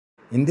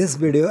In this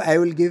video, I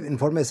will give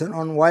information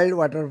on wild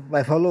water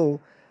buffalo,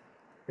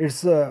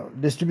 its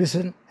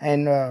distribution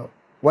and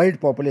wild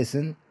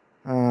population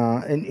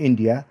in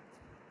India.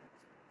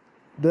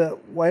 The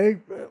wild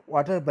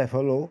water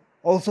buffalo,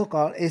 also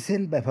called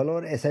Asian buffalo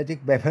or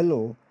Asiatic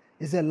buffalo,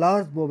 is a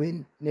large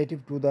bovine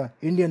native to the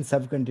Indian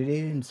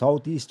subcontinent in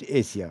Southeast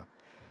Asia.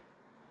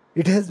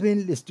 It has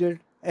been listed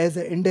as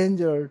an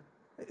endangered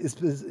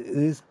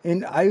species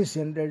in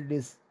IUCN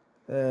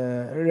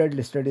Red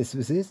Listed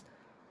Species.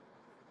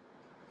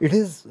 It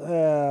is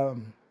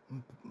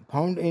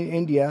found in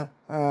India,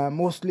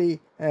 mostly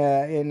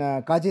in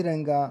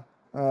Kaziranga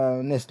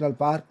National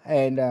Park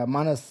and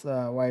Manas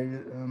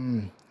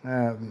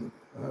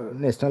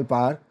National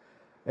Park.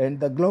 And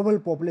the global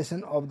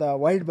population of the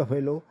wild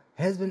buffalo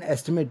has been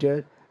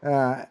estimated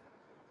about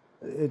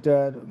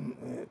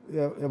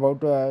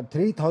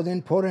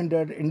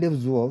 3,400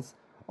 individuals,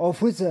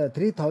 of which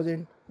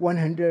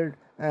 3,100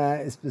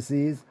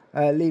 species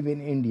live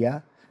in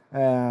India,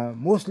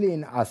 mostly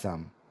in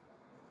Assam.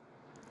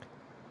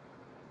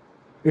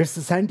 Its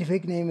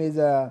scientific name is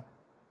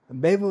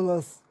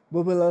Bubalus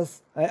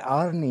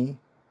arnee,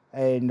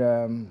 and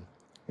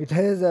it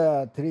has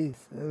three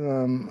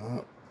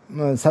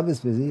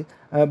subspecies: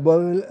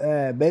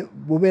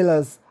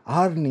 Bubalus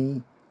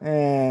arnee,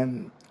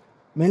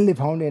 mainly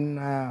found in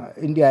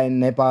India and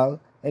Nepal,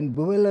 and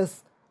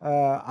Bubalus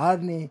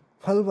arnee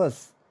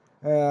fulvus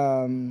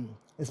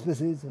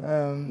species,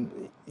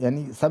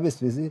 yani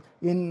subspecies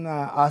in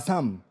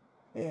Assam,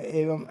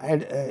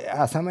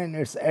 Assam and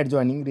its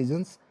adjoining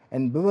regions,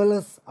 and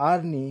Bubalus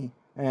arnee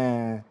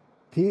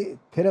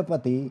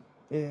therapy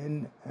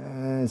in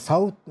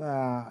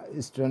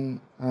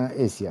Southeastern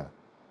Asia,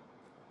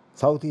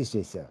 Southeast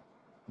Asia,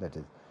 that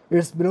is.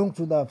 It belongs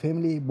to the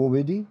family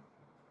bovids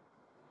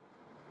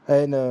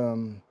and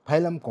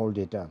phylum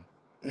Chordata.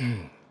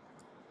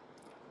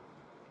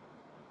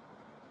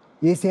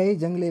 एशियाई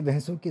जंगली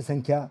भैंसों की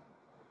संख्या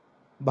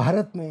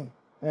भारत में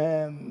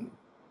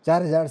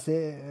 4,000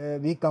 से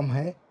भी कम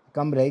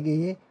रह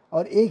गई है,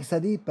 और एक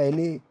सदी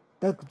पहले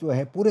तक जो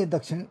है पूरे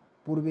दक्षिण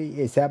पूर्वी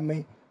एशिया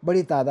में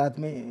बड़ी तादाद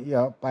में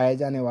यह पाया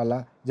जाने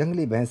वाला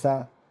जंगली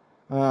भैंसा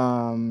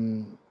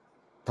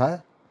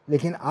था,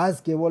 लेकिन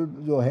आज केवल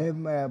जो है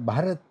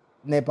भारत,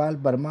 नेपाल,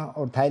 बर्मा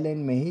और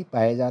थाईलैंड में ही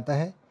पाया जाता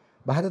है।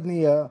 भारत में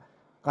यह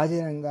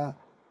काजीरंगा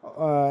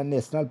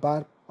नेशनल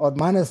पार्क और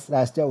मानस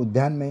राष्ट्रीय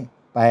उद्यान में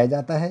पाया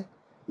जाता है।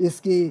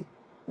 इसकी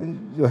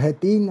जो है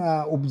 3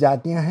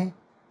 उपजातियां हैं।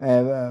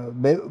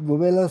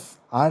 बुबेलस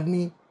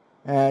आर्नी,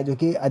 जो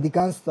कि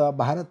अधिकांश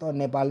भारत और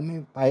नेपाल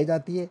में पाई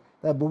जाती है,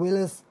 तथा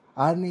बुबेलस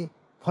आर्नी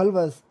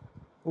फल्वस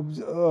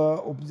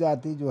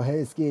उपजाति जो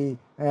है इसकी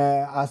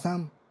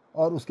आसाम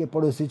और उसके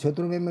पड़ोसी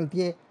क्षेत्रों में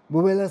मिलती है।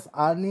 बुबेलस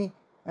आर्नी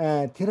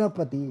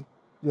थिरापति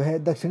जो है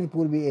दक्षिणी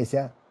पूर्वी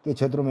एशिया के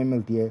क्षेत्रों में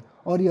मिलती है,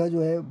 और यह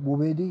जो है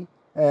बुवेडी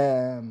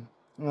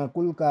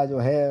कुल का जो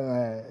है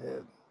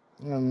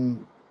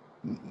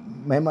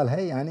मैमल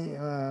है, यानी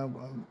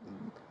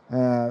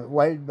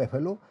वाइल्ड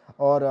buffalo,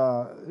 और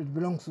it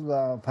belongs to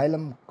the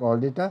phylum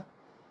Chordata.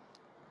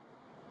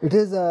 It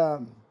is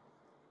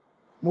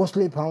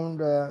mostly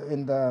found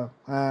in the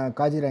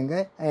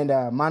Kaziranga and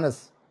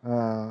Manas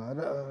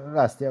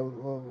राष्ट्रीय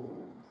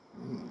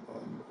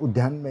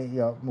उद्यान में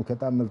यह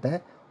मुख्यतः मिलता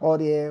है।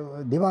 और ये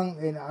दिबांग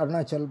इन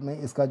अरुणाचल में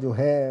इसका जो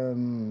है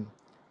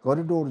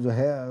कॉरिडोर जो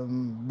है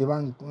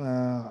दिबांग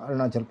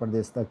अरुणाचल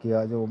प्रदेश तक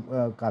यह जो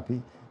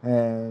काफ़ी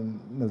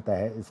मिलता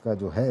है, इसका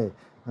जो है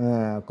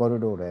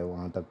कॉरिडोर है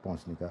वहाँ तक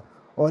पहुँचने का।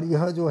 और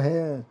यह जो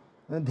है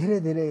धीरे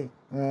धीरे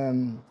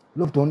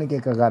लुप्त होने के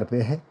कगार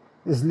पे है,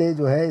 इसलिए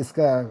जो है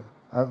इसका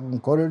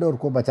कॉरिडोर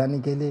को बचाने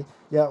के लिए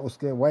या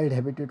उसके वाइल्ड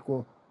हैबिटेट को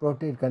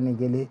प्रोटेक्ट करने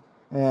के लिए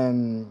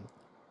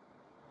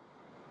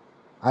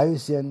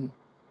IUCN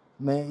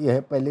में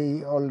यह पहले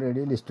ही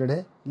ऑलरेडी लिस्टेड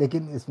है,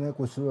 लेकिन इसमें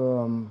कुछ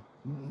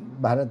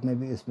भारत में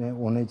भी इसमें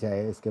होने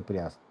चाहिए इसके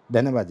प्रयास।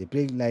 धन्यवाद जी।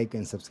 Please like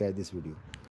and subscribe this video.